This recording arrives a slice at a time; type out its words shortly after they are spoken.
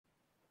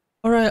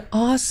All right,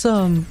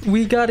 awesome.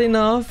 We got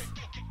enough.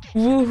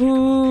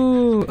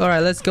 Woohoo. All right,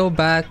 let's go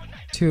back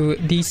to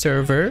the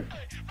server.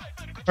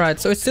 All right,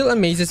 so it still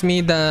amazes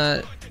me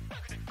that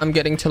I'm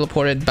getting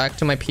teleported back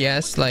to my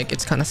PS. Like,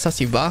 it's kind of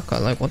sussy baka.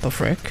 Like, what the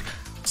frick?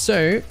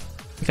 So,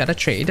 we got a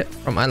trade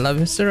from I love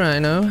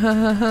MrRhino.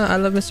 Hahaha, I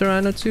love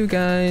MrRhino too,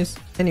 guys.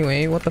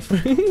 Anyway, what the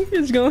frick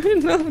is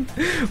going on?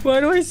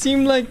 Why do I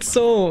seem like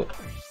so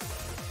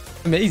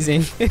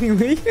amazing?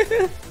 Anyway,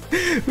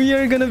 we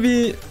are gonna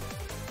be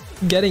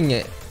getting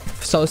it.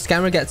 So,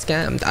 scammer gets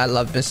scammed. I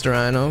love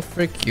MrRhino.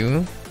 Frick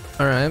you.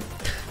 Alright.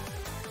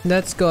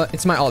 Let's go.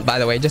 It's my ult, by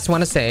the way. Just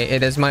want to say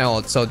it is my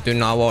ult, so do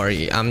not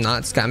worry. I'm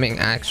not scamming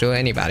actually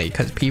anybody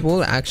because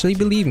people actually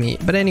believe me.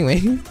 But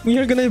anyway, we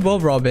are gonna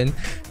evolve Robin.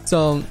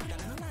 So,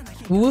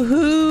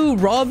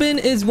 woohoo! Robin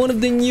is one of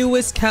the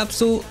newest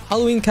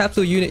Halloween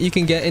capsule unit you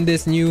can get in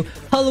this new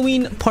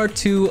Halloween Part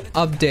 2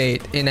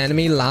 update in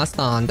Enemy Last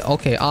Stand.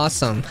 Okay,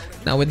 awesome.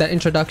 Now with that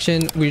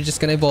introduction, we're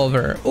just gonna evolve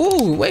her.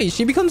 Oh, wait,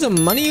 she becomes a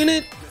money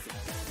unit?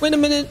 Wait a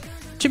minute.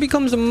 She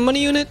becomes a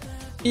money unit?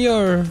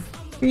 Your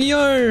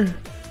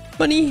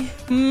money.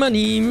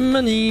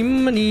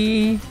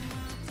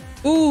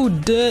 Ooh,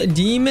 the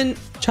demon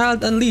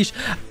child unleashed.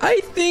 I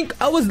think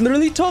I was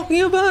literally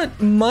talking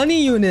about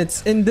money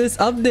units in this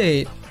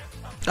update.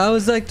 I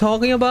was like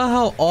talking about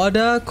how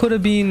Oda could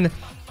have been,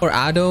 or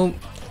Ado,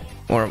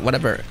 or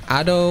whatever,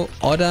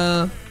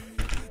 Oda,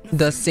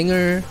 the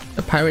singer,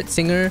 the pirate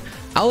singer.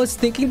 I was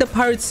thinking the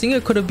pirate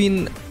singer could have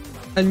been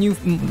a new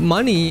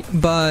money,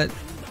 but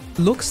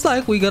looks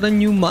like we got a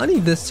new money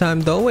this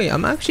time though. Wait,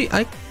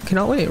 I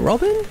cannot wait.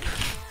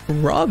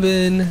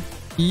 Robin,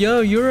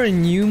 yo, you're a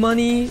new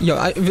money.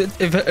 Yo,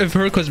 if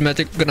her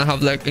cosmetic gonna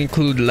have like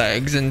include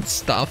legs and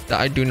stuff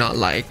that I do not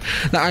like.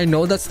 Like, I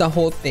know that's the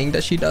whole thing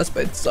that she does,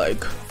 but it's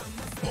like,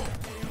 oh,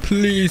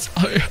 please,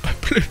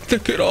 please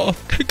take it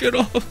off, take it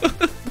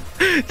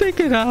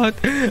out.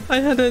 I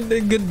had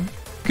a good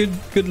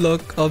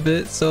look of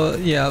it, so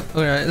yeah.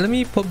 All right, let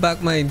me put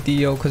back my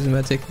Dio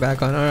cosmetic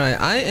back on. All right,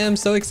 I am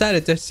so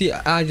excited to see.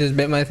 I just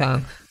bit my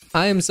tongue.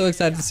 I am so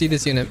excited to see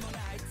this unit.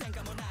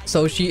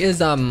 So she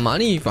is a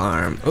money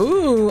farm.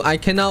 Ooh, I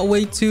cannot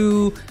wait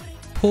to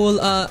pull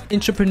a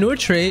entrepreneur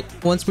trait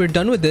once we're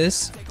done with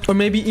this, or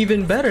maybe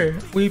even better,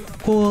 we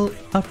pull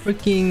a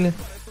freaking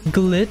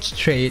glitch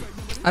trait.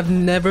 I've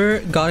never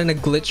gotten a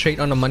glitch trait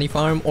on a money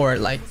farm, or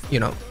like, you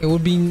know, it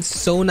would be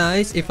so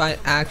nice if I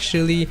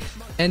actually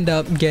end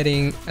up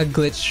getting a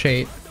glitch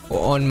trait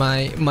on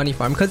my money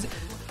farm, because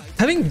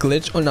having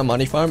glitch on a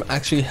money farm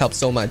actually helps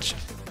so much,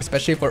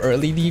 especially for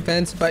early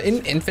defense. But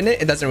in infinite,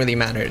 it doesn't really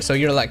matter, so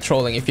you're like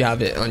trolling if you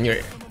have it on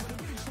your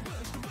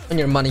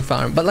money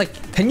farm. But like,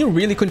 can you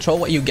really control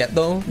what you get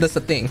though? That's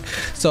the thing.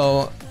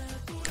 So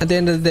at the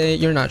end of the day,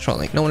 you're not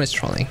trolling. No one is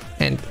trolling.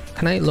 And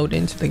can I load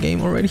into the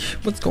game already?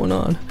 What's going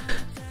on?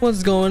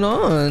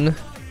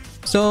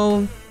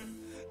 So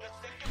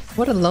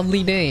what a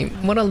lovely day,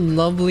 what a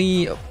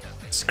lovely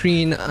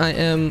screen I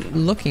am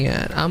looking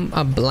at. I'm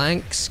a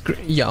blank screen.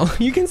 Yo,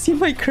 you can see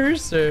my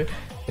cursor.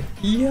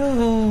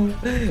 Yo,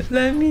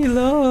 let me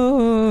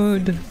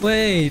load.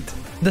 Wait,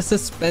 the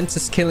suspense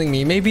is killing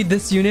me. Maybe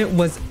this unit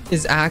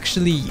is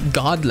actually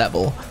god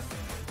level.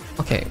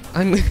 Okay,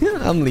 I'm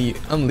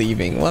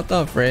leaving. What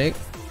the frick?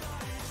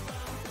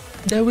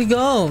 There we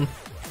go.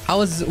 I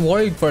was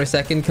worried for a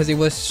second because it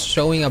was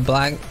showing a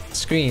black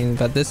screen,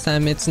 but this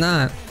time it's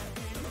not.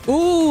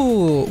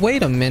 Ooh,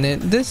 wait a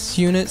minute. This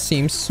unit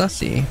seems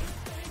sussy.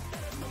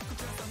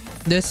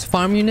 This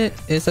farm unit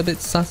is a bit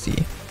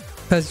sussy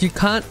because you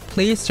can't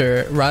place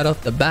her right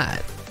off the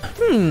bat.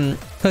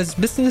 Because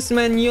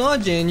businessman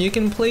Yojin, you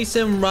can place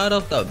him right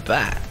off the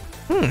bat.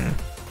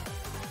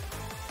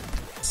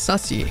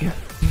 Sussy.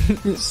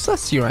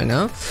 Sussy right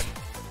now.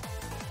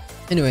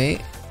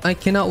 Anyway, I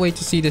cannot wait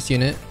to see this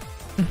unit.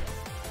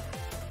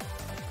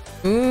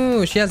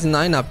 Ooh, she has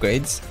 9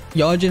 upgrades.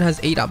 Yojin has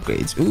 8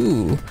 upgrades.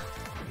 Ooh.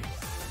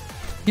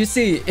 You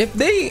see, if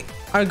they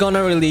are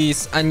gonna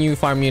release a new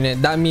farm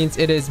unit, that means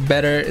it is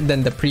better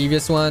than the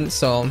previous one.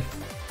 So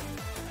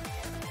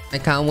I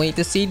can't wait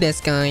to see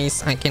this,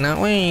 guys. I cannot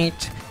wait.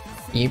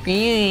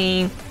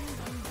 Yippee.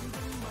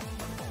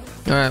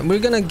 Alright, we're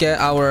gonna get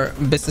our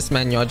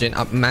businessman Yojin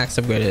up max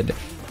upgraded,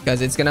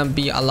 because it's gonna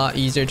be a lot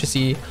easier to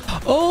see.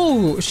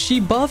 Oh, she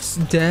buffs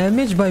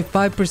damage by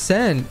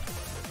 5%.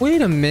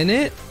 Wait a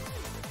minute.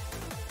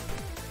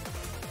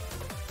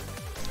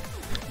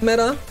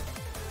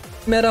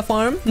 Meta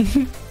farm.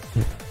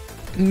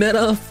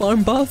 Meta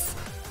farm buff.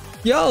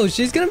 Yo,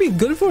 she's gonna be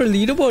good for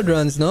leaderboard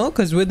runs, no?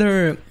 Because with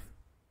her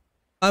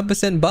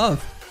 5%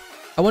 buff,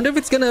 I wonder if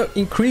it's gonna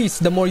increase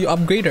the more you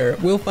upgrade her.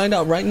 We'll find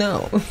out right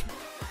now.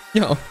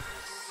 Yo,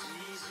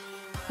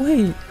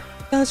 wait,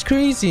 that's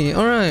crazy.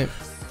 All right.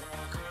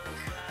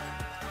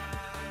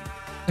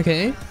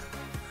 Okay.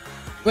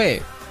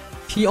 Wait,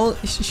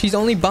 she's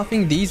only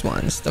buffing these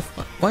ones.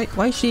 Why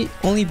is she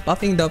only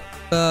buffing the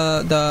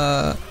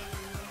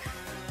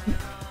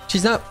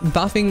she's not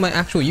buffing my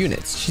actual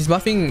units. She's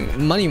buffing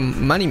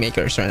money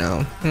makers right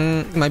now.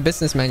 My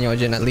businessman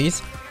Yojin, at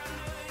least.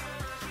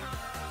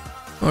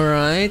 All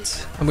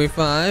right, upgrade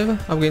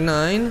 5, upgrade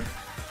 9.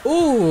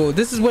 Oh,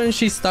 this is when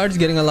she starts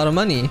getting a lot of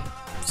money.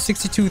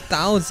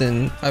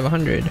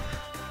 62,500.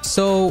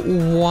 So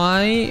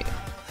why?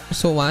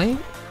 Why?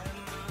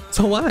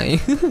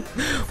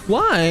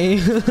 Why?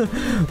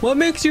 What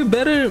makes you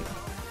better?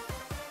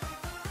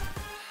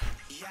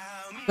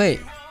 Wait,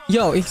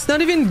 yo, she's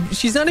not even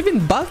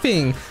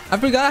buffing. I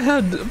forgot I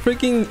had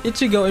freaking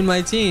Ichigo in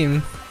my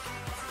team.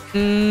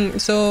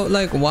 So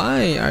like,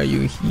 why are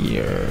you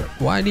here?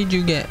 Why did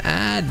you get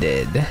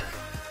added?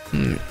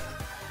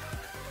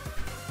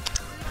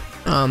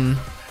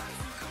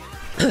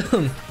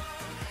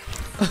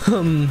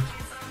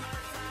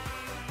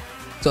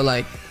 So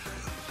like,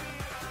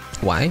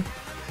 why?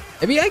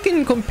 Maybe I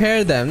can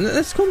compare them.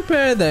 Let's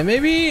compare them.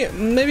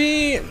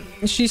 Maybe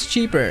she's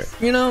cheaper.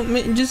 You know,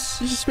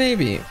 just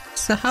maybe.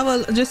 So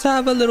just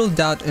have a little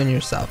doubt in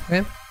yourself.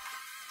 Okay.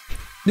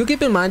 Do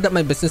keep in mind that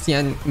my business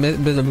yen, my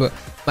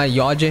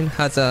Yojin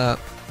has a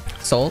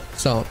soul.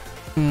 So,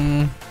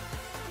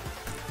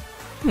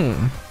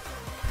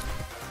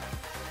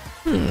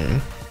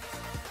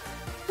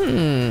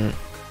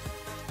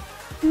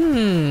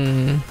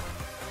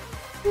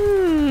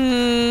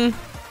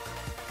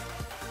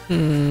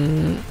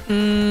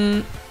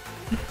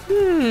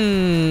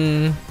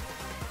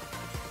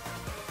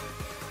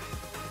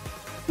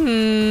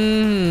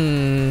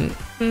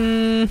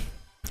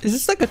 Is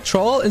this like a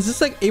troll? Is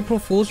this like April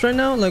Fool's right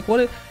now? Like,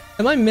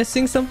 am I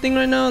missing something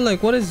right now?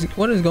 Like, what is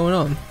going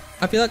on?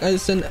 I feel like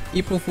it's an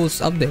April Fool's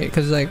update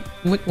because like,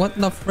 what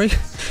the frick?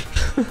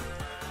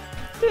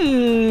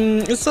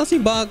 It's Sassy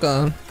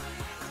Baka.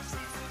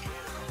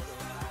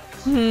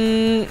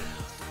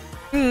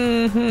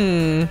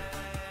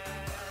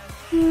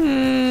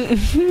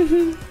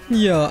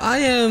 Yo,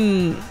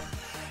 I'm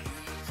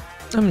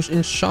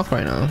in shock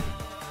right now.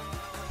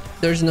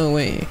 There's no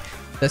way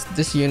that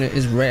this unit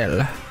is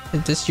real.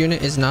 This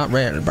unit is not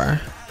real, bro.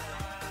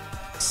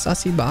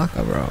 Sassy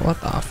Baka, bro. What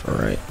the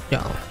frick? Yo,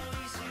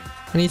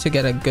 I need to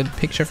get a good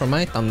picture for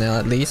my thumbnail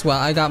at least. Well,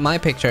 I got my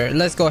picture.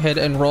 Let's go ahead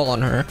and roll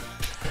on her.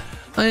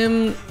 I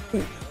am...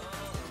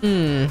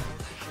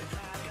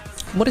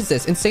 What is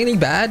this? Insanely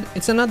bad?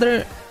 It's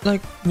another...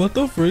 Like, what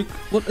the freak?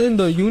 What in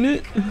the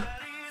unit?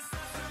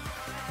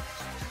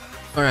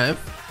 Alright.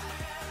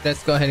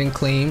 Let's go ahead and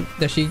claim.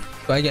 Do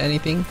I get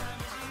anything?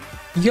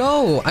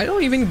 Yo, I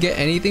don't even get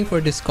anything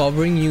for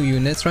discovering new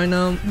units right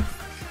now.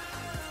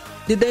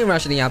 Did they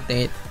rush the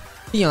update?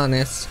 Be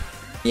honest.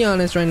 Be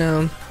honest right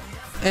now.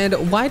 And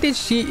why is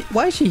she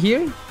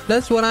here?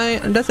 That's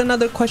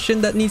another question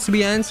that needs to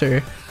be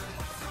answered.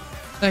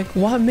 Like,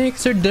 what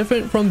makes her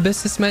different from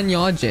Businessman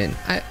Yojin?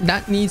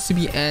 That needs to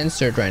be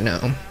answered right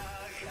now.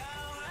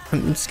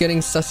 I'm just getting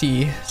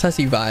sussy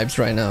vibes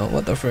right now.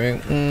 What the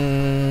frick?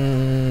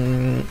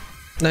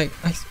 Like,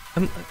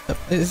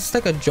 is this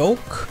like a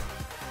joke?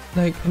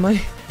 Like, am I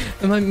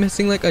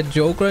missing like a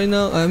joke right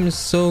now? I'm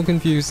so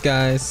confused,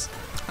 guys.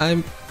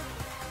 So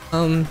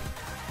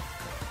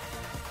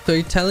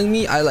you're telling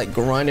me I like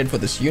grinded for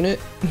this unit?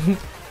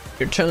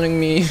 You're telling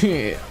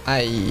me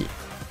I,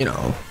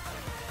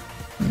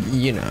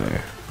 you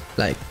know,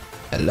 like,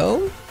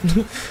 hello?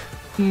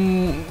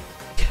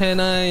 Can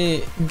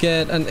I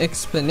get an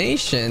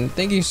explanation?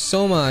 Thank you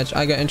so much.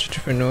 I got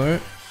entrepreneur.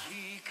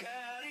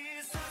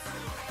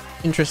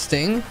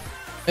 Interesting.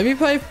 Maybe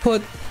if I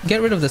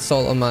get rid of the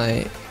soul on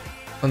my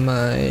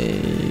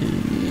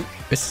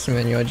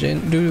Businessman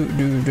Yojin.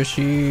 Does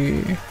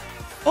she?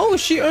 Oh,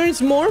 she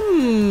earns more.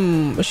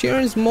 She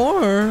earns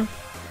more.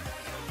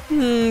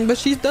 But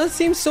she does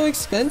seem so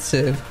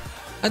expensive.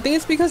 I think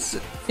it's because,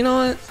 you know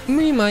what,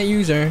 we might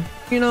use her.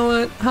 You know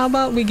what? How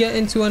about we get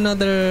into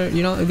another?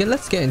 You know,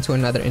 let's get into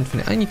another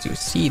infinite. I need to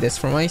see this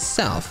for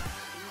myself.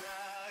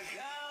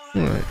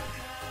 Alright.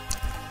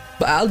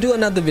 But I'll do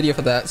another video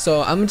for that.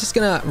 So I'm just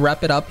gonna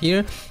wrap it up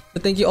here.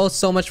 But thank you all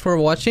so much for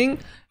watching,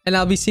 and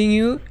I'll be seeing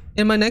you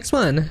in my next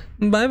one.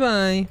 Bye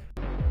bye.